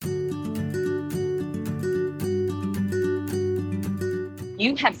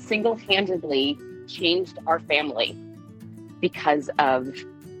You have single-handedly changed our family because of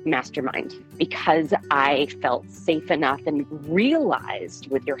Mastermind, because I felt safe enough and realized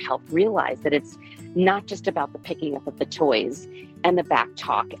with your help, that it's not just about the picking up of the toys and the back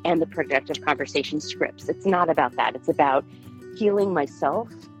talk and the productive conversation scripts. It's not about that. It's about healing myself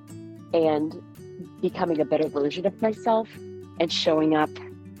and becoming a better version of myself and showing up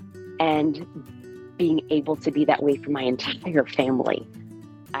and being able to be that way for my entire family.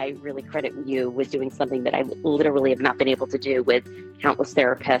 I really credit you with doing something that I literally have not been able to do with countless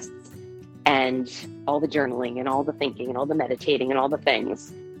therapists and all the journaling and all the thinking and all the meditating and all the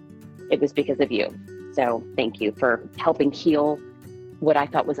things. It was because of you. So thank you for helping heal what I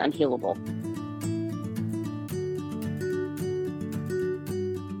thought was unhealable.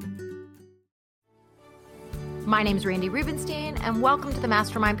 My name is Randy Rubenstein, and welcome to the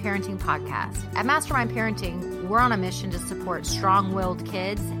Mastermind Parenting Podcast. At Mastermind Parenting, we're on a mission to support strong-willed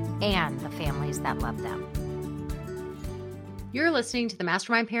kids and the families that love them. You're listening to the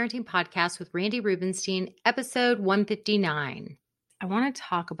Mastermind Parenting Podcast with Randy Rubenstein, episode 159. I want to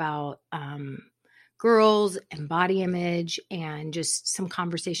talk about girls and body image and just some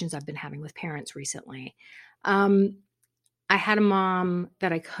conversations I've been having with parents recently. I had a mom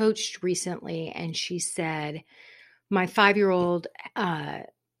that I coached recently, and she said, my 5-year-old,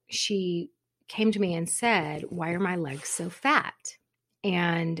 she came to me and said, "Why are my legs so fat?"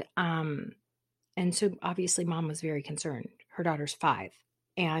 And so obviously mom was very concerned. Her daughter's 5.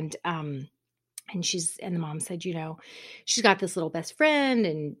 And the mom said, she's got this little best friend,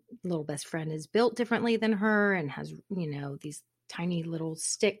 and little best friend is built differently than her and has, these tiny little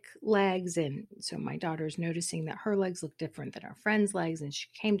stick legs. And so my daughter's noticing that her legs look different than her friend's legs. And she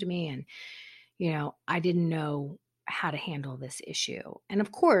came to me and, I didn't know how to handle this issue. And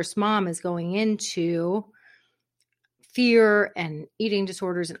of course, mom is going into fear and eating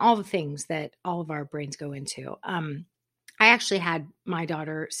disorders and all the things that all of our brains go into. I actually had my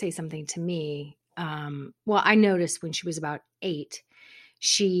daughter say something to me. I noticed when she was about 8,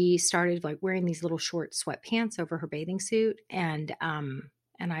 she started like wearing these little short sweatpants over her bathing suit. And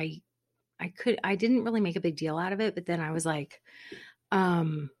I didn't really make a big deal out of it, but then I was like,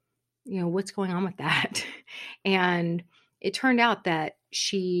 what's going on with that? And it turned out that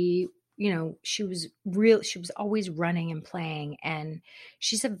she was always running and playing, and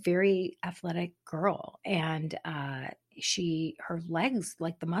she's a very athletic girl. And her legs,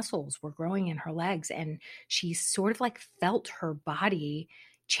 like the muscles were growing in her legs, and she sort of like felt her body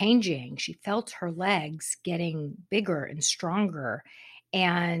changing. She felt her legs getting bigger and stronger,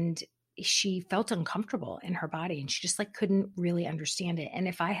 and she felt uncomfortable in her body, and she just like couldn't really understand it. And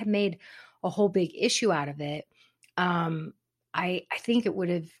if I had made a whole big issue out of it, I think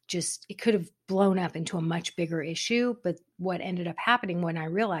it could have blown up into a much bigger issue. But what ended up happening when I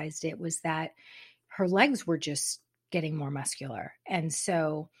realized it was that her legs were just getting more muscular. And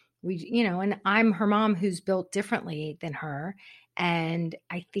so and I'm her mom who's built differently than her. And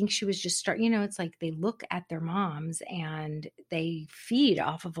I think she was just it's like they look at their moms and they feed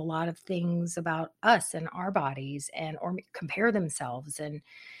off of a lot of things about us and our bodies or compare themselves. And,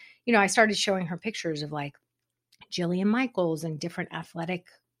 I started showing her pictures of like Jillian Michaels and different athletic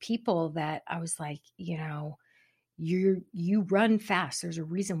people that I was like, you run fast. There's a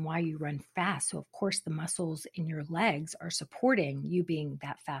reason why you run fast. So of course the muscles in your legs are supporting you being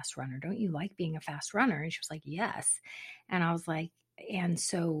that fast runner. Don't you like being a fast runner? And she was like, yes. And I was like, and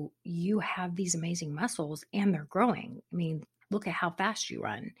so you have these amazing muscles and they're growing. I mean, look at how fast you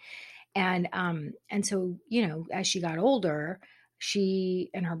run. And so, as she got older,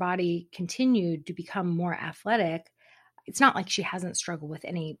 she and her body continued to become more athletic. It's not like she hasn't struggled with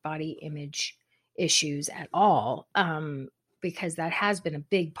any body image issues at all, because that has been a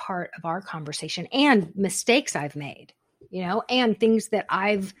big part of our conversation and mistakes I've made, and things that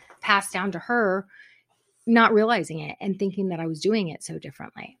I've passed down to her, not realizing it and thinking that I was doing it so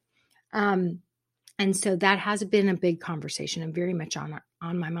differently. And so that has been a big conversation and very much on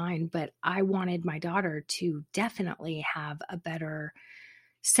my mind. But I wanted my daughter to definitely have a better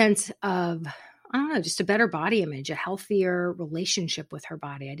sense of, I don't know, just a better body image, a healthier relationship with her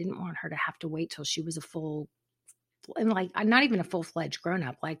body. I didn't want her to have to wait till she was not even a full-fledged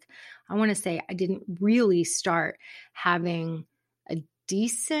grown-up. Like, I want to say I didn't really start having a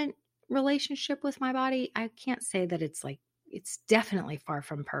decent relationship with my body. I can't say that it's definitely far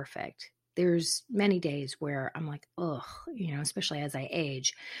from perfect. There's many days where I'm like, ugh, especially as I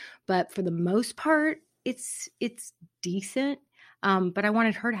age. But for the most part, it's decent. But I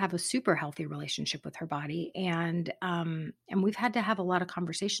wanted her to have a super healthy relationship with her body. And we've had to have a lot of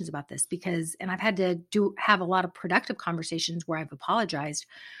conversations about this and I've had to have a lot of productive conversations where I've apologized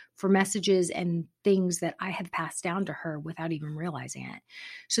for messages and things that I had passed down to her without even realizing it.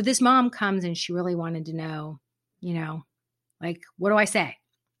 So this mom comes and she really wanted to know, like, what do I say?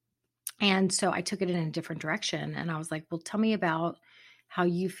 And so I took it in a different direction. And I was like, well, tell me about how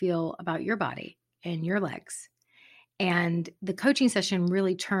you feel about your body and your legs. And the coaching session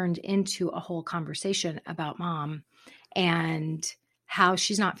really turned into a whole conversation about mom and how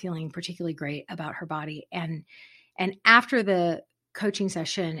she's not feeling particularly great about her body. And after the coaching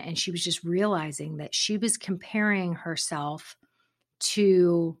session, and she was just realizing that she was comparing herself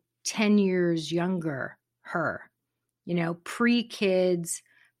to 10 years younger her, pre-kids,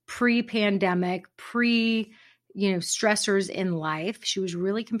 pre-pandemic, stressors in life. She was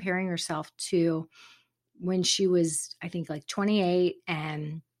really comparing herself to when she was, I think, like 28,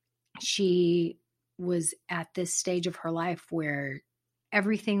 and she was at this stage of her life where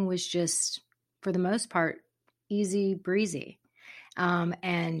everything was just, for the most part, easy breezy.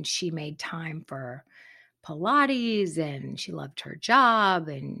 And she made time for Pilates, and she loved her job,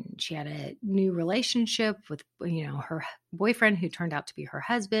 and she had a new relationship with, her boyfriend who turned out to be her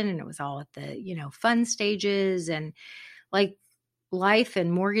husband. And it was all at the, fun stages, and like life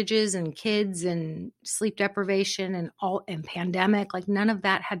and mortgages and kids and sleep deprivation and pandemic, like none of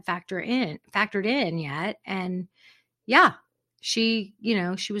that had factored in yet. And yeah, she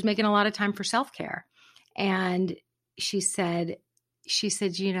was making a lot of time for self-care. And she said,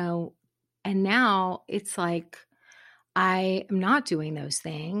 and now it's like, I am not doing those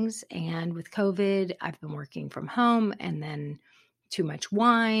things. And with COVID, I've been working from home, and then too much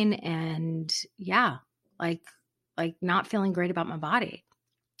wine, and yeah, like not feeling great about my body.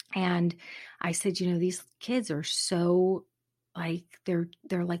 And I said, these kids are so like,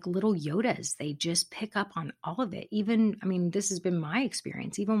 they're like little Yodas. They just pick up on all of it. Even, I mean, this has been my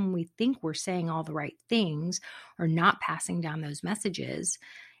experience. Even when we think we're saying all the right things or not passing down those messages,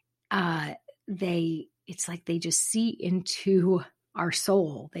 it's like they just see into our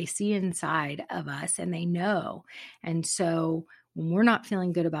soul. They see inside of us, and they know. And so when we're not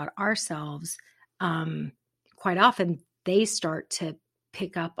feeling good about ourselves, quite often they start to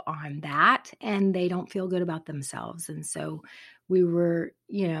pick up on that, and they don't feel good about themselves. And so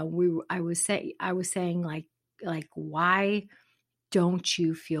I was saying like, why don't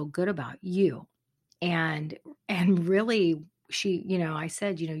you feel good about you? And really, I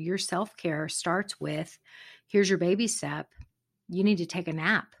said, your self-care starts with, here's your baby step. You need to take a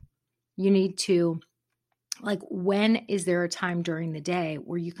nap. You need to, like, when is there a time during the day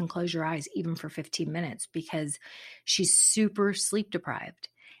where you can close your eyes even for 15 minutes? Because she's super sleep deprived.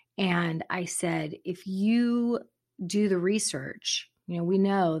 And I said, if you do the research, we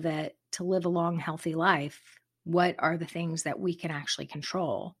know that to live a long, healthy life, what are the things that we can actually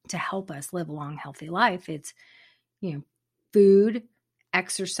control to help us live a long, healthy life? It's, food,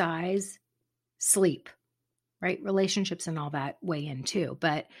 exercise, sleep, right? Relationships and all that weigh in too.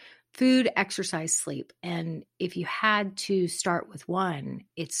 But food, exercise, sleep. And if you had to start with one,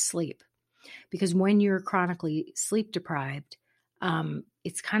 it's sleep. Because when you're chronically sleep deprived,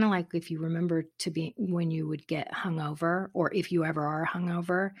 it's kind of like, if you remember when you would get hungover, or if you ever are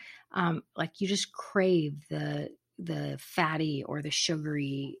hungover, like you just crave the fatty or the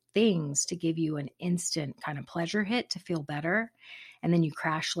sugary things to give you an instant kind of pleasure hit to feel better. And then you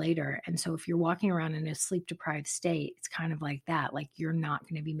crash later. And so if you're walking around in a sleep deprived state, it's kind of like that. Like, you're not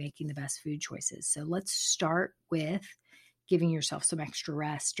going to be making the best food choices. So let's start with giving yourself some extra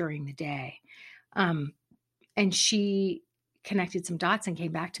rest during the day. And she connected some dots and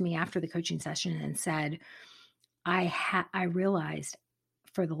came back to me after the coaching session and said, I realized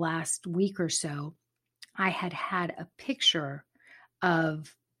for the last week or so, I had a picture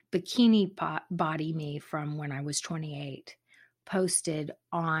of bikini body me from when I was 28 posted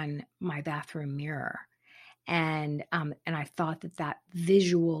on my bathroom mirror. And I thought that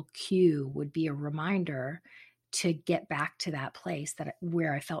visual cue would be a reminder to get back to that place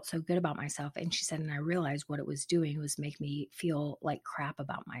where I felt so good about myself. And she said, and I realized what it was doing was make me feel like crap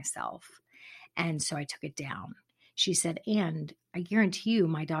about myself. And so I took it down. She said, and I guarantee you,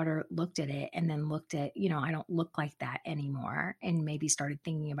 my daughter looked at it and then looked at, I don't look like that anymore, and maybe started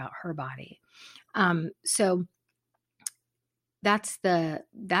thinking about her body. So that's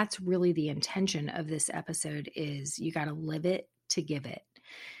really the intention of this episode, is you got to live it to give it.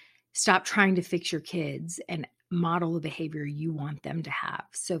 Stop trying to fix your kids and model the behavior you want them to have.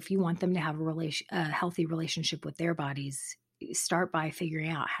 So if you want them to have a healthy relationship with their bodies, start by figuring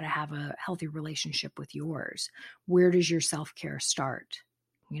out how to have a healthy relationship with yours. Where does your self-care start?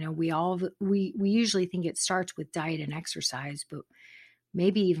 We usually think it starts with diet and exercise, but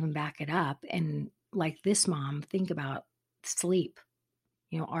maybe even back it up. And like this mom, think about sleep.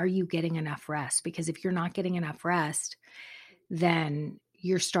 Are you getting enough rest? Because if you're not getting enough rest, then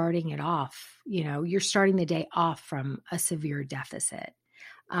you're starting it off, you're starting the day off from a severe deficit.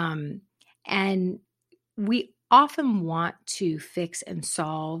 And we often want to fix and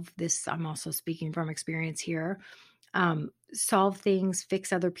solve this. I'm also speaking from experience here. Solve things,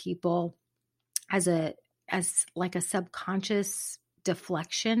 fix other people as like a subconscious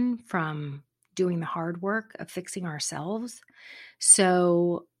deflection from doing the hard work of fixing ourselves.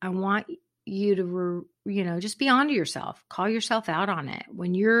 So I want you to, just be honest to yourself, call yourself out on it.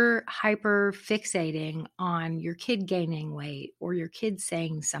 When you're hyper fixating on your kid gaining weight or your kid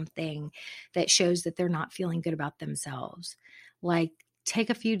saying something that shows that they're not feeling good about themselves, like take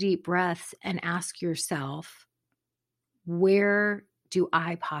a few deep breaths and ask yourself, where do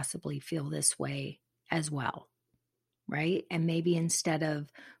I possibly feel this way as well? Right? And maybe instead of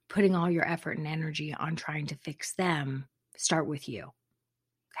putting all your effort and energy on trying to fix them, start with you.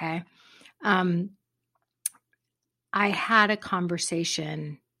 Okay. I had a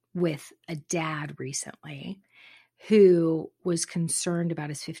conversation with a dad recently who was concerned about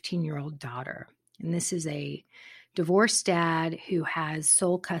his 15-year-old daughter. And this is a divorced dad who has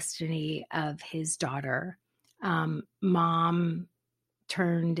sole custody of his daughter. Mom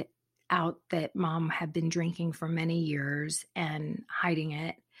turned out that mom had been drinking for many years and hiding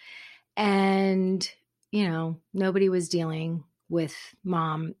it. And, nobody was dealing with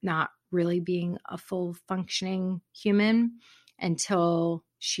mom not really being a full functioning human until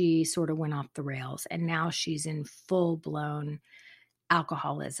she sort of went off the rails. And now she's in full blown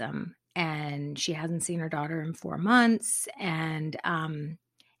alcoholism and she hasn't seen her daughter in 4 months. And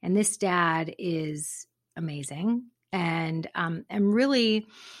this dad is amazing. And really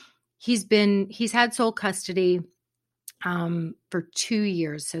he's had sole custody for 2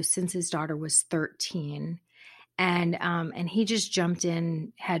 years. So since his daughter was 13, and he just jumped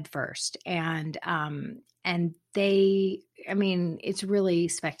in head first. And it's really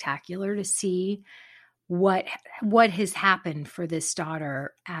spectacular to see what has happened for this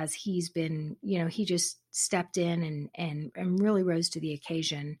daughter as he's been, he just stepped in and really rose to the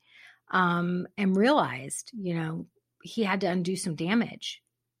occasion, and realized, he had to undo some damage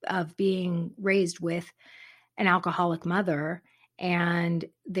of being raised with an alcoholic mother. And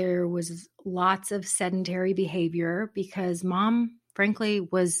there was lots of sedentary behavior because mom, frankly,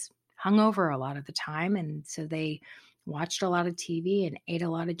 was hungover a lot of the time. And so they watched a lot of TV and ate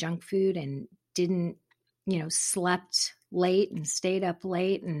a lot of junk food and didn't, slept late and stayed up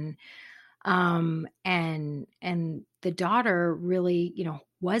late. And the daughter really,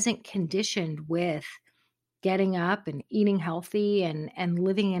 wasn't conditioned with getting up and eating healthy and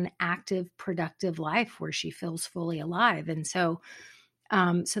living an active, productive life where she feels fully alive. And so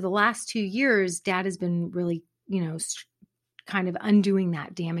the last 2 years, dad has been really, kind of undoing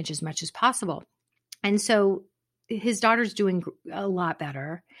that damage as much as possible. And so his daughter's doing a lot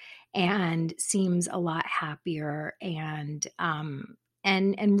better and seems a lot happier and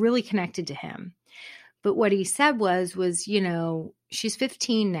really connected to him. But what he said was, she's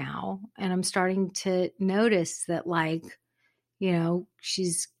 15 now, and I'm starting to notice that,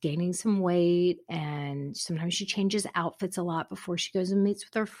 she's gaining some weight, and sometimes she changes outfits a lot before she goes and meets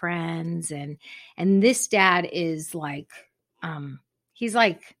with her friends. And this dad is he's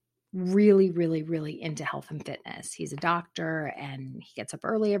really, really, really into health and fitness. He's a doctor and he gets up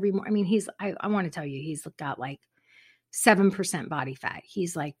early every morning. I mean, I want to tell you, he's got 7% body fat.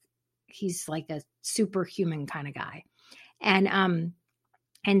 He's like a superhuman kind of guy. And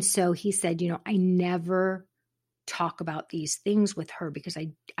so he said, I never talk about these things with her because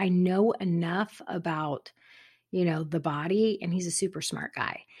I know enough about, the body, and he's a super smart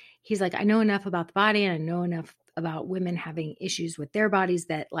guy. He's like, I know enough about the body and I know enough about women having issues with their bodies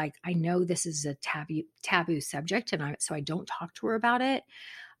that I know this is a taboo subject. And so I don't talk to her about it.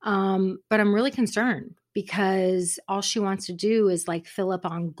 But I'm really concerned because all she wants to do is fill up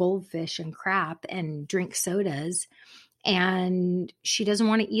on goldfish and crap and drink sodas. And she doesn't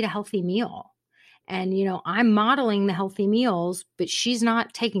want to eat a healthy meal. And, I'm modeling the healthy meals, but she's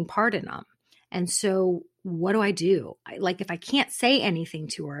not taking part in them. And so what do I do? If I can't say anything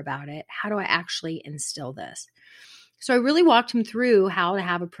to her about it, how do I actually instill this? So I really walked him through how to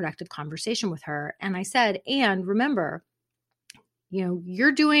have a productive conversation with her. And I said, and remember,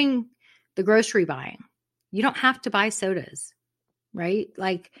 you're doing the grocery buying. You don't have to buy sodas, right?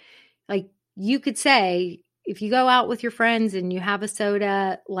 You could say, if you go out with your friends and you have a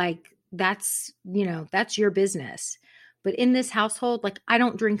soda, like that's, that's your business. But in this household, like I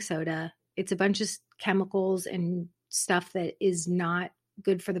don't drink soda. It's a bunch of chemicals and stuff that is not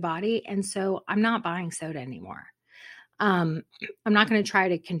good for the body. And so I'm not buying soda anymore. I'm not going to try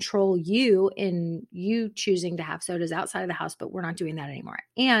to control you in you choosing to have sodas outside of the house, but we're not doing that anymore.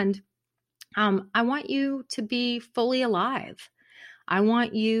 And I want you to be fully alive. I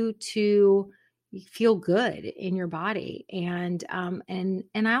want you to feel good in your body, and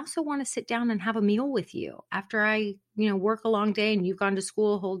I also want to sit down and have a meal with you after I work a long day and you've gone to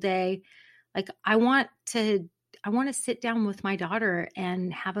school a whole day. Like I want to sit down with my daughter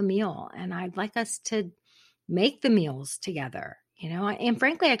and have a meal, and I'd like us to make the meals together, and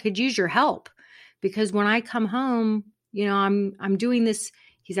frankly I could use your help, because when I come home, I'm doing this.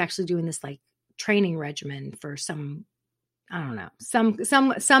 He's actually doing this like training regimen for some, I don't know,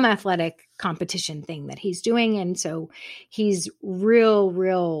 some athletic competition thing that he's doing. And so he's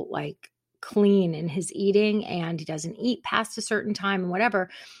real like clean in his eating, and he doesn't eat past a certain time and whatever.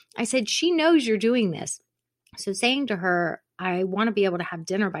 I said, she knows you're doing this. So saying to her, I want to be able to have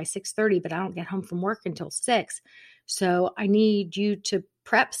dinner by 6:30, but I don't get home from work until 6. So I need you to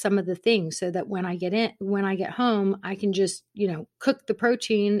prep some of the things so that when I get home, I can just, cook the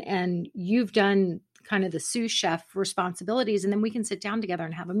protein, and you've done kind of the sous chef responsibilities, and then we can sit down together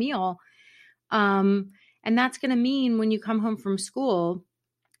and have a meal. And that's going to mean when you come home from school,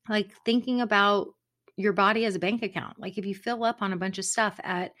 like thinking about your body as a bank account. Like if you fill up on a bunch of stuff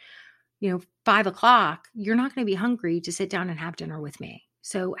at 5:00, you're not going to be hungry to sit down and have dinner with me.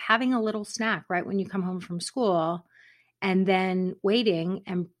 So having a little snack right when you come home from school, and then waiting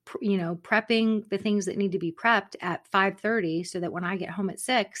and, prepping the things that need to be prepped at 5:30 so that when I get home at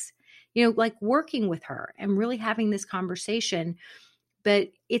 6, like working with her and really having this conversation.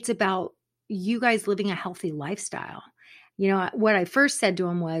 But it's about you guys living a healthy lifestyle. What I first said to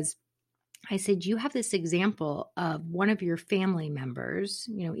him was, I said, you have this example of one of your family members,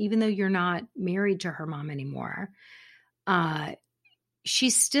 even though you're not married to her mom anymore,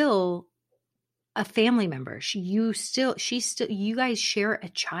 she's still a family member. You guys share a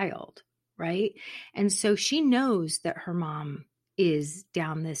child, right? And so she knows that her mom is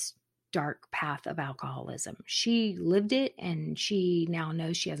down this dark path of alcoholism. She lived it, and she now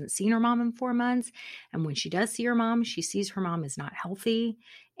knows she hasn't seen her mom in 4 months. And when she does see her mom, she sees her mom is not healthy.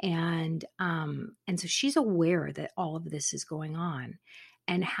 And so she's aware that all of this is going on,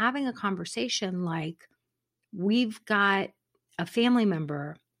 and having a conversation like, we've got a family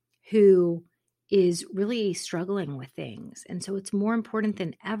member who is really struggling with things. And so it's more important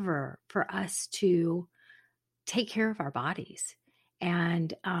than ever for us to take care of our bodies,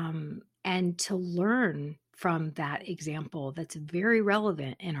 and to learn from that example that's very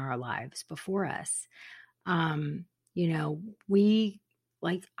relevant in our lives before us. We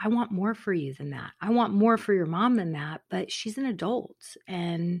like, I want more for you than that. I want more for your mom than that, but she's an adult,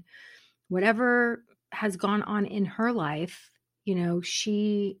 and whatever has gone on in her life, this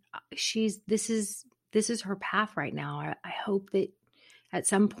is her path right now. I hope that at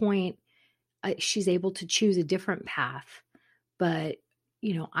some point she's able to choose a different path, but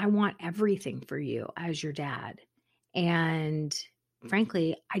I want everything for you as your dad. And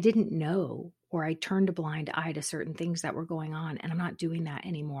frankly, I didn't know, or I turned a blind eye to certain things that were going on, and I'm not doing that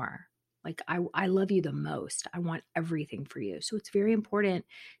anymore. Like I love you the most. I want everything for you. So it's very important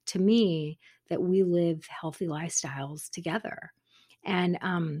to me that we live healthy lifestyles together. And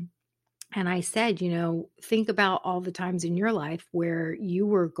I said, think about all the times in your life where you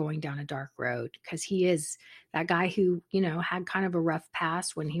were going down a dark road, because he is that guy who, had kind of a rough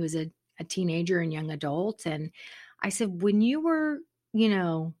past when he was a teenager and young adult. And I said, when you were,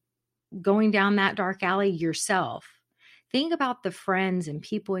 going down that dark alley yourself, think about the friends and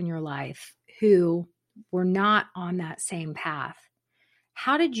people in your life who were not on that same path.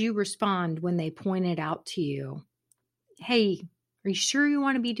 How did you respond when they pointed out to you, hey, are you sure you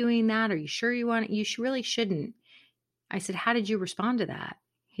want to be doing that? Are you sure you really shouldn't? I said, how did you respond to that?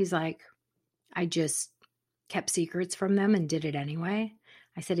 He's like, I just kept secrets from them and did it anyway.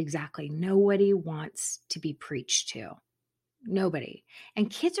 I said, exactly. Nobody wants to be preached to. Nobody. And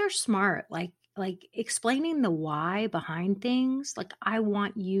kids are smart. Like explaining the why behind things. Like, I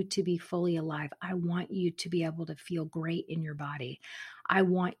want you to be fully alive. I want you to be able to feel great in your body. I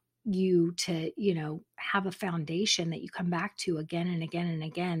want you to, have a foundation that you come back to again and again and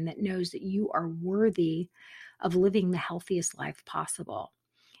again, that knows that you are worthy of living the healthiest life possible.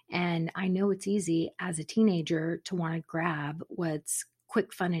 And I know it's easy as a teenager to want to grab what's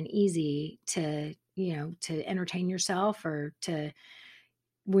quick, fun, and easy to entertain yourself, or to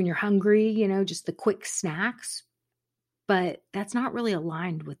when you're hungry, just the quick snacks, but that's not really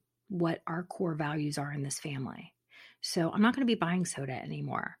aligned with what our core values are in this family. So I'm not going to be buying soda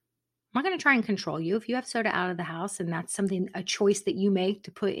anymore. I'm not going to try and control you. If you have soda out of the house and that's a choice that you make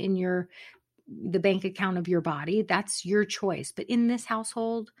to put in the bank account of your body, that's your choice. But in this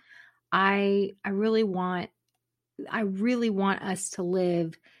household, I really want us to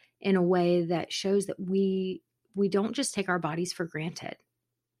live in a way that shows that we don't just take our bodies for granted,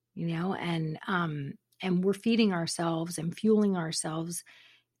 and we're feeding ourselves and fueling ourselves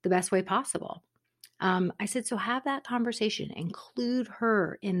the best way possible. I said, so have that conversation, include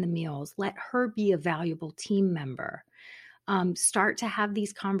her in the meals, let her be a valuable team member. Start to have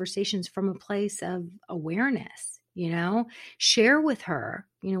these conversations from a place of awareness, share with her,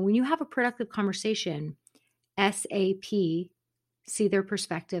 when you have a productive conversation, SAP, see their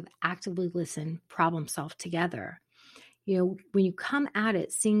perspective, actively listen, problem solve together. When you come at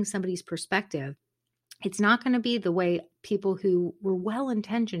it, seeing somebody's perspective, it's not going to be the way people who were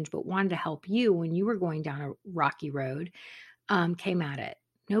well-intentioned but wanted to help you when you were going down a rocky road came at it.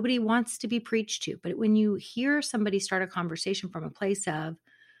 Nobody wants to be preached to, but when you hear somebody start a conversation from a place of,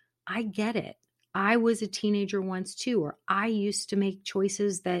 I get it. I was a teenager once too, or I used to make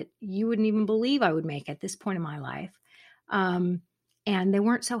choices that you wouldn't even believe I would make at this point in my life. And they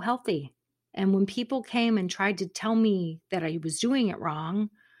weren't so healthy. And when people came and tried to tell me that I was doing it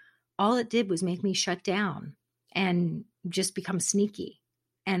wrong, all it did was make me shut down and just become sneaky.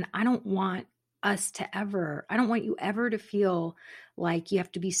 And I don't want you ever to feel like you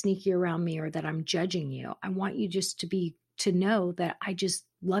have to be sneaky around me or that I'm judging you. I want you just to know that I just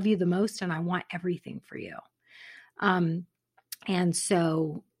love you the most and I want everything for you. And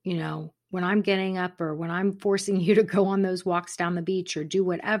so, when I'm getting up or when I'm forcing you to go on those walks down the beach or do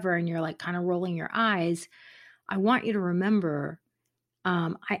whatever, and you're like kind of rolling your eyes, I want you to remember,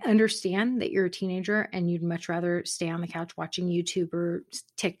 I understand that you're a teenager and you'd much rather stay on the couch watching YouTube or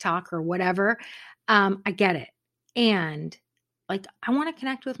TikTok or whatever. I get it. And I want to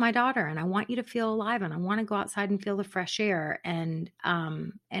connect with my daughter and I want you to feel alive and I want to go outside and feel the fresh air. And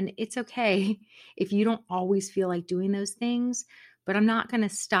it's okay if you don't always feel like doing those things, but I'm not going to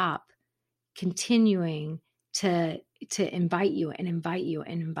stop continuing to invite you and invite you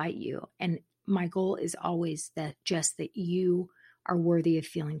and invite you. And my goal is always that you are worthy of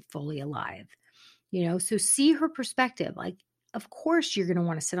feeling fully alive, so see her perspective. Of course you're going to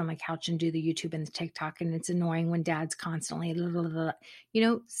want to sit on the couch and do the YouTube and the TikTok, and it's annoying when dad's constantly, blah, blah,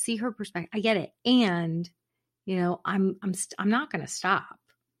 blah. See her perspective. I get it. And, I'm not going to stop.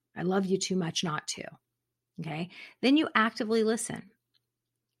 I love you too much not to. Okay. Then you actively listen.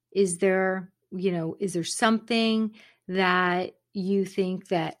 Is there something that you think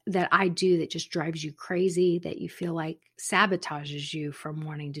that I do that just drives you crazy, that you feel like sabotages you from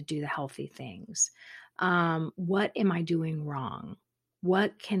wanting to do the healthy things? What am I doing wrong?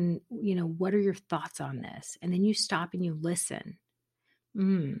 What are your thoughts on this? And then you stop and you listen.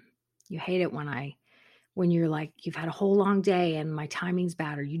 You hate it when you're like, you've had a whole long day and my timing's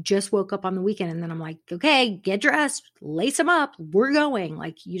bad, or you just woke up on the weekend and then I'm like, okay, get dressed, lace them up, we're going.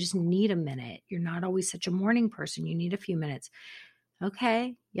 You just need a minute. You're not always such a morning person. You need a few minutes.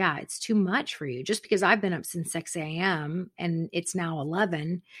 Okay. Yeah. It's too much for you. Just because I've been up since 6 a.m. and it's now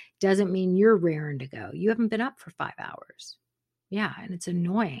 11 doesn't mean you're raring to go. You haven't been up for 5 hours. Yeah. And it's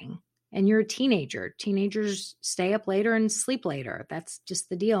annoying. And you're a teenager. Teenagers stay up later and sleep later. That's just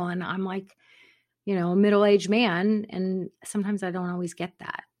the deal. And I'm like, a middle-aged man. And sometimes I don't always get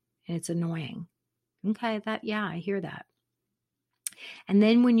that. And it's annoying. Okay. I hear that. And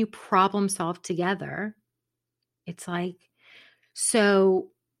then when you problem solve together, it's like, so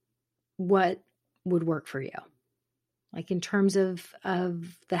what would work for you? In terms of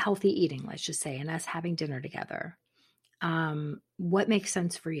the healthy eating, let's just say, and us having dinner together, what makes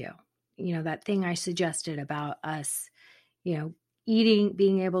sense for you? That thing I suggested about us,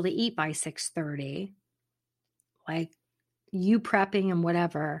 being able to eat by 6:30, you prepping and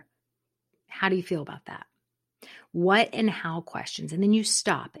whatever. How do you feel about that? What and how questions. And then you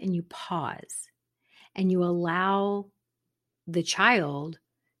stop and you pause and you allow the child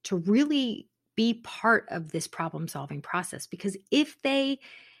to really be part of this problem solving process. Because if they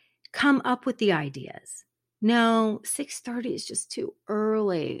come up with the ideas, no, 6:30 is just too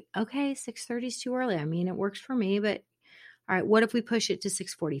early. Okay, 6:30 is too early. I mean, it works for me, but all right, what if we push it to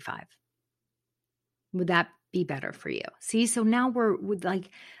 6:45? Would that be better for you? See, so now we're like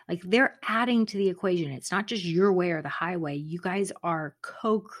they're adding to the equation. It's not just your way or the highway. You guys are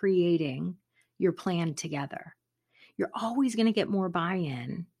co-creating your plan together. You're always going to get more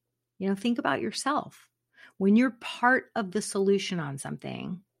buy-in. Think about yourself. When you're part of the solution on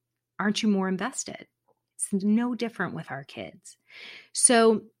something, aren't you more invested? It's no different with our kids.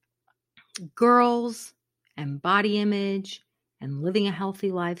 So girls and body image and living a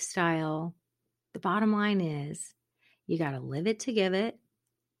healthy lifestyle, the bottom line is you got to live it to give it.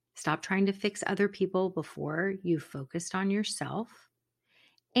 Stop trying to fix other people before you've focused on yourself,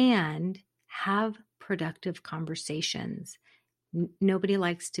 and have productive conversations. Nobody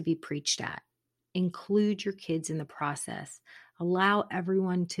likes to be preached at. Include your kids in the process. Allow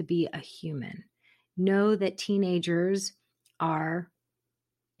everyone to be a human. Know that teenagers are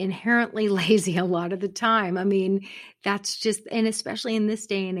inherently lazy a lot of the time. I mean, that's just, and especially in this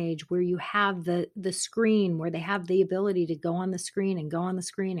day and age where you have the screen, where they have the ability to go on the screen and go on the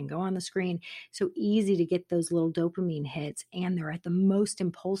screen and go on the screen. So easy to get those little dopamine hits, and they're at the most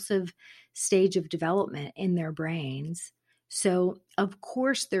impulsive stage of development in their brains. So of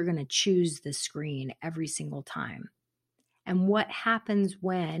course they're going to choose the screen every single time. And what happens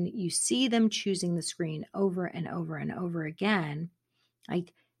when you see them choosing the screen over and over and over again,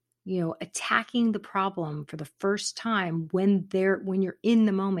 like, attacking the problem for the first time when you're in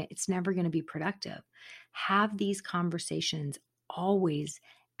the moment, it's never going to be productive. Have these conversations always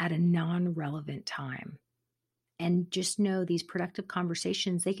at a non-relevant time. And just know these productive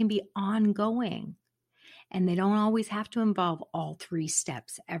conversations, they can be ongoing. And they don't always have to involve all 3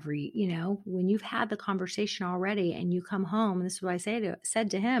 steps when you've had the conversation already and you come home, and this is what I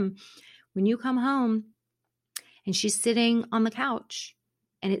said to him, when you come home and she's sitting on the couch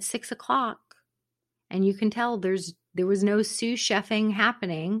and it's 6:00 and you can tell there was no sous chefing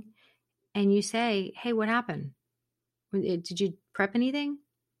happening, and you say, hey, what happened? Did you prep anything?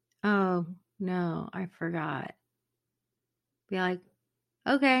 Oh, no, I forgot. Be like,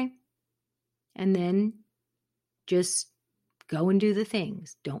 okay. And then just go and do the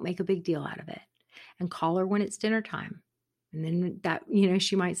things. Don't make a big deal out of it. And call her when it's dinner time. And then that,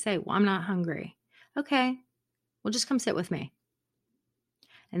 she might say, well, I'm not hungry. Okay, well, just come sit with me.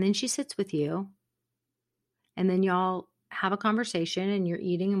 And then she sits with you. And then y'all have a conversation and you're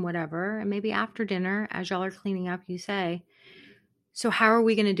eating and whatever. And maybe after dinner, as y'all are cleaning up, you say, so how are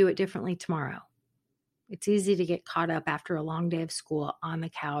we going to do it differently tomorrow? It's easy to get caught up after a long day of school on the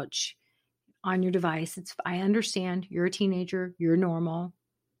couch, on your device. I understand you're a teenager, you're normal.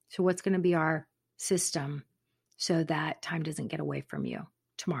 So what's going to be our system so that time doesn't get away from you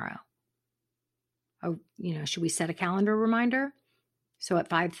tomorrow? Oh, should we set a calendar reminder? So at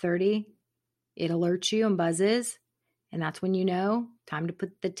 5:30, it alerts you and buzzes. And that's when time to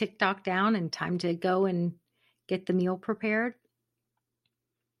put the TikTok down and time to go and get the meal prepared.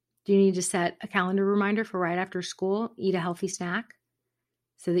 Do you need to set a calendar reminder for right after school? Eat a healthy snack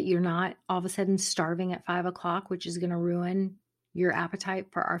so that you're not all of a sudden starving at 5:00, which is going to ruin your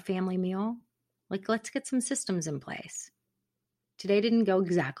appetite for our family meal. Like, let's get some systems in place. Today didn't go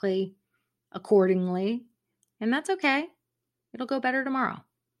exactly accordingly, and that's okay. It'll go better tomorrow.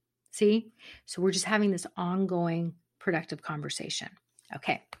 See? So we're just having this ongoing productive conversation.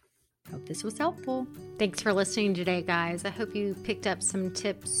 Okay. Hope this was helpful. Thanks for listening today, guys. I hope you picked up some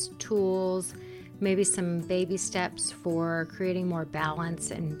tips, tools, maybe some baby steps for creating more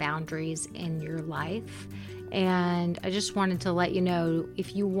balance and boundaries in your life. And I just wanted to let you know,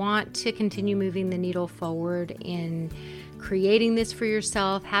 if you want to continue moving the needle forward in creating this for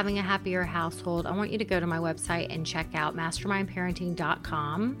yourself, having a happier household, I want you to go to my website and check out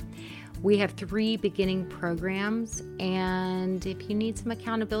mastermindparenting.com. We have 3 beginning programs, and if you need some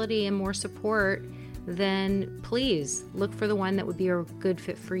accountability and more support, then please look for the one that would be a good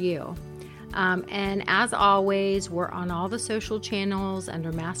fit for you. And as always, we're on all the social channels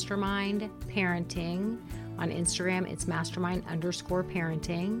under Mastermind Parenting. On Instagram, it's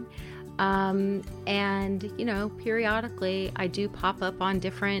mastermind_parenting. And, periodically I do pop up on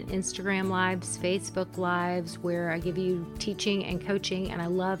different Instagram lives, Facebook lives, where I give you teaching and coaching, and I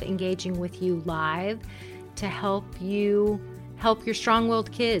love engaging with you live to help you help your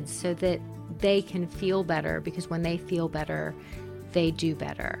strong-willed kids so that they can feel better, because when they feel better, they do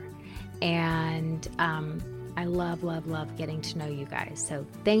better. And, I love, love, love getting to know you guys. So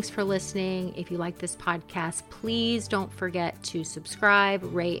thanks for listening. If you like this podcast, please don't forget to subscribe,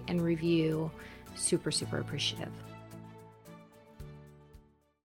 rate, and review. Super, super appreciative.